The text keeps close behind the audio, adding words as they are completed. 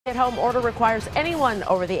Stay-at-home order requires anyone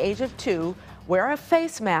over the age of 2 wear a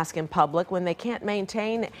face mask in public when they can't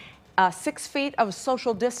maintain 6 feet of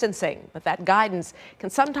social distancing. But that guidance can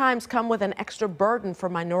sometimes come with an extra burden for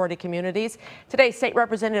minority communities. Today, State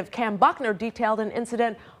Representative Kam Buckner detailed an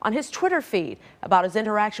incident on his Twitter feed about his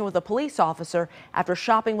interaction with a police officer after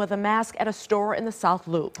shopping with a mask at a store in the South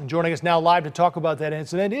Loop. And joining us now live to talk about that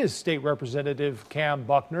incident is State Representative Kam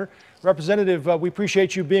Buckner. Representative, we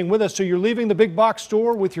appreciate you being with us. So you're leaving the big box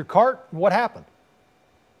store with your cart. What happened?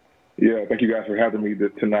 Yeah, thank you guys for having me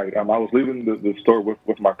tonight. I was leaving the store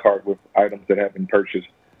with my cart with items that had been purchased,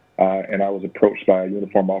 and I was approached by a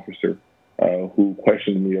uniformed officer who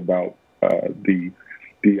questioned me about the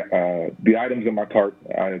items in my cart.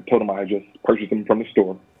 I told him I had just purchased them from the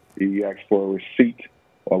store. He asked for a receipt,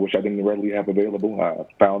 which I didn't readily have available. I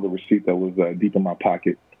found the receipt that was deep in my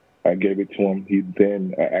pocket. I gave it to him. He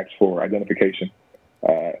then asked for identification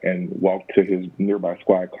and walked to his nearby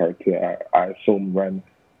squad car to, I assume, run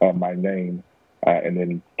my name, and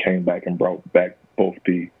then came back and brought back both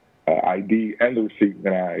the ID and the receipt.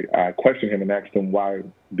 And I questioned him and asked him why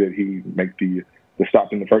did he make the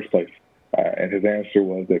stop in the first place. And his answer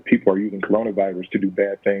was that people are using coronavirus to do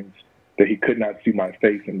bad things, that he could not see my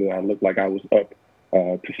face and that I looked like I was up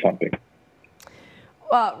to something.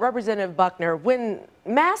 Representative Buckner, when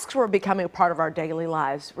masks were becoming a part of our daily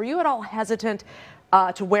lives, were you at all hesitant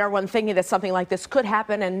to wear one, thinking that something like this could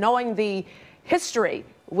happen, and knowing the history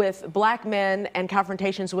with black men and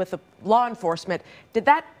confrontations with the law enforcement, did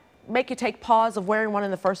that make you take pause of wearing one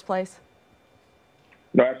in the first place?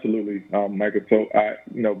 No, absolutely, Micah. So,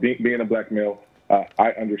 being a black male,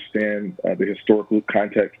 I understand the historical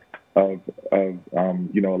context of a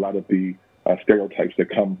lot of the stereotypes that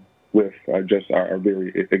come with just our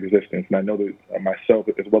very existence. And I know that myself,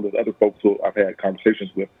 as well as other folks who I've had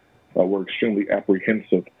conversations with, were extremely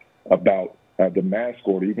apprehensive about the mask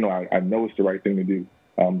order. Even though I know it's the right thing to do,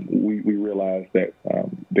 we realize that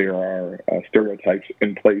there are stereotypes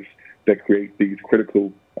in place that create these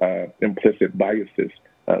critical implicit biases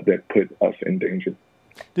that put us in danger.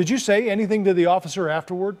 Did you say anything to the officer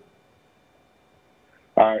afterward?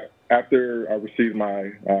 After I received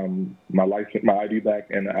my license, my ID back,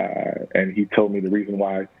 and he told me the reason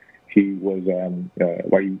why he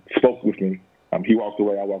spoke with me, he walked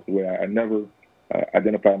away. I walked away. I never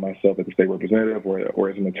identified myself as a state representative or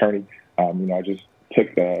as an attorney. I just took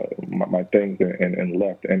my things and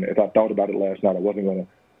left. And if I thought about it last night, I wasn't going to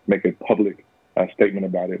make a public statement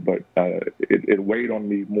about it. But it weighed on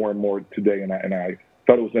me more and more today, and I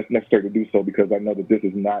thought it was necessary to do so because I know that this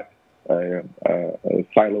is not a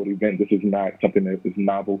siloed event. This is not something that is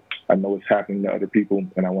novel. I know it's happening to other people,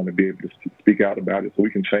 and I want to be able to speak out about it so we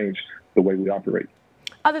can change the way we operate.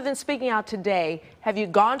 Other than speaking out today, have you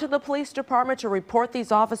gone to the police department to report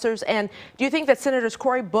these officers? And do you think that Senators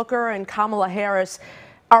Cory Booker and Kamala Harris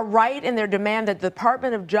are right in their demand that the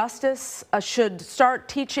Department of Justice should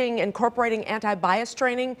start incorporating anti-bias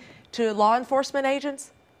training to law enforcement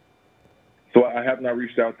agents? So I have not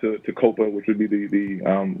reached out to COPA, which would be the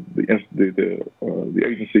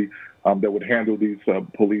agency that would handle these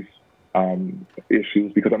police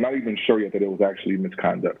issues, because I'm not even sure yet that it was actually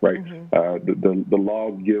misconduct, right? Mm-hmm. The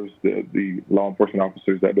law gives the law enforcement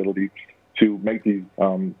officers the ability to make these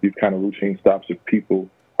kind of routine stops if people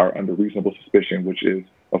are under reasonable suspicion, which is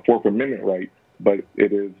a Fourth Amendment right, but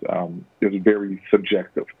it is very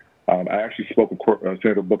subjective. I actually spoke with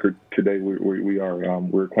Senator Booker today.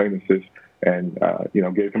 We're acquaintances, and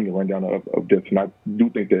gave him the rundown of this. And I do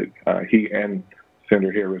think that he and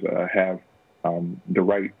Senator Harris have the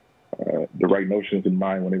right notions in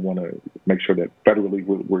mind when they want to make sure that federally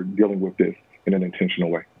we're dealing with this in an intentional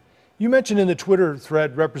way. You mentioned in the Twitter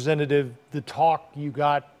thread, Representative, the talk you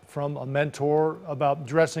got from a mentor about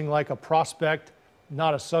dressing like a prospect,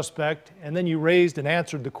 not a suspect, and then you raised and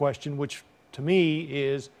answered the question, which to me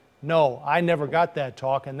is, no, I never got that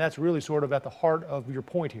talk, and that's really sort of at the heart of your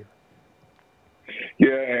point here.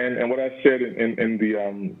 Yeah, and what I said in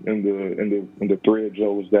the thread,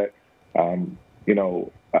 Joe, was that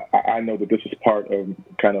I know that this is part of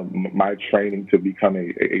kind of my training to become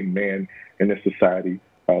a man in this society,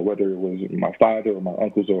 whether it was my father or my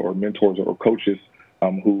uncles or mentors or coaches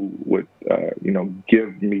who would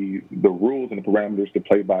give me the rules and the parameters to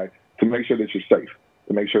play by to make sure that you're safe,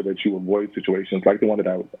 to make sure that you avoid situations like the one that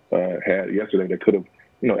I had yesterday that could have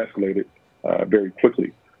escalated very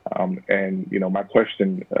quickly. My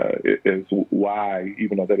question is why,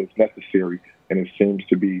 even though that is necessary and it seems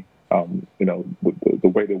to be,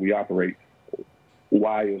 the way that we operate,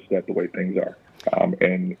 why is that the way things are?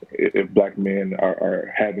 And if black men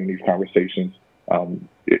are having these conversations,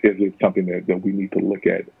 is it something that we need to look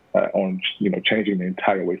at on changing the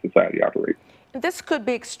entire way society operates. This could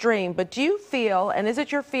be extreme, but do you feel, and is it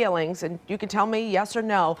your feelings, and you can tell me yes or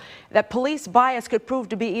no, that police bias could prove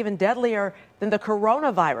to be even deadlier than the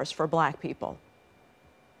coronavirus for Black people?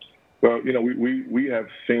 Well, we have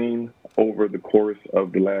seen over the course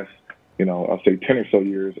of the last, I'll say 10 or so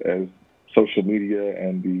years, as social media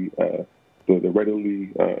and the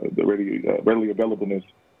readily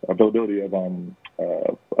availability of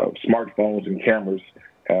smartphones and cameras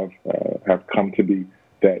have come to be,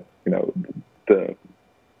 that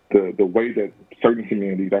the way that certain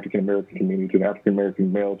communities, African American communities and African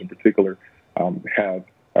American males in particular, have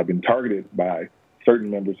been targeted by certain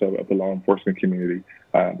members of the law enforcement community,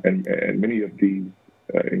 and many of these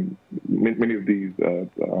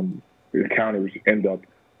encounters end up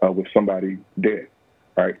with somebody dead,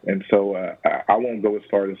 right? And so I won't go as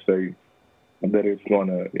far as to say that it's going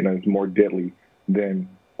to, it's more deadly than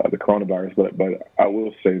the coronavirus, but I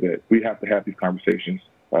will say that we have to have these conversations.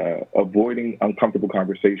 Avoiding uncomfortable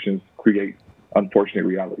conversations create unfortunate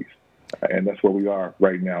realities, and that's where we are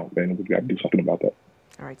right now, and we've got to do something about that.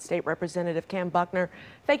 All right, State Representative Kam Buckner,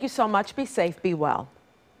 thank you so much. Be safe, be well.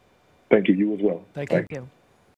 Thank you. You as well. Thank you.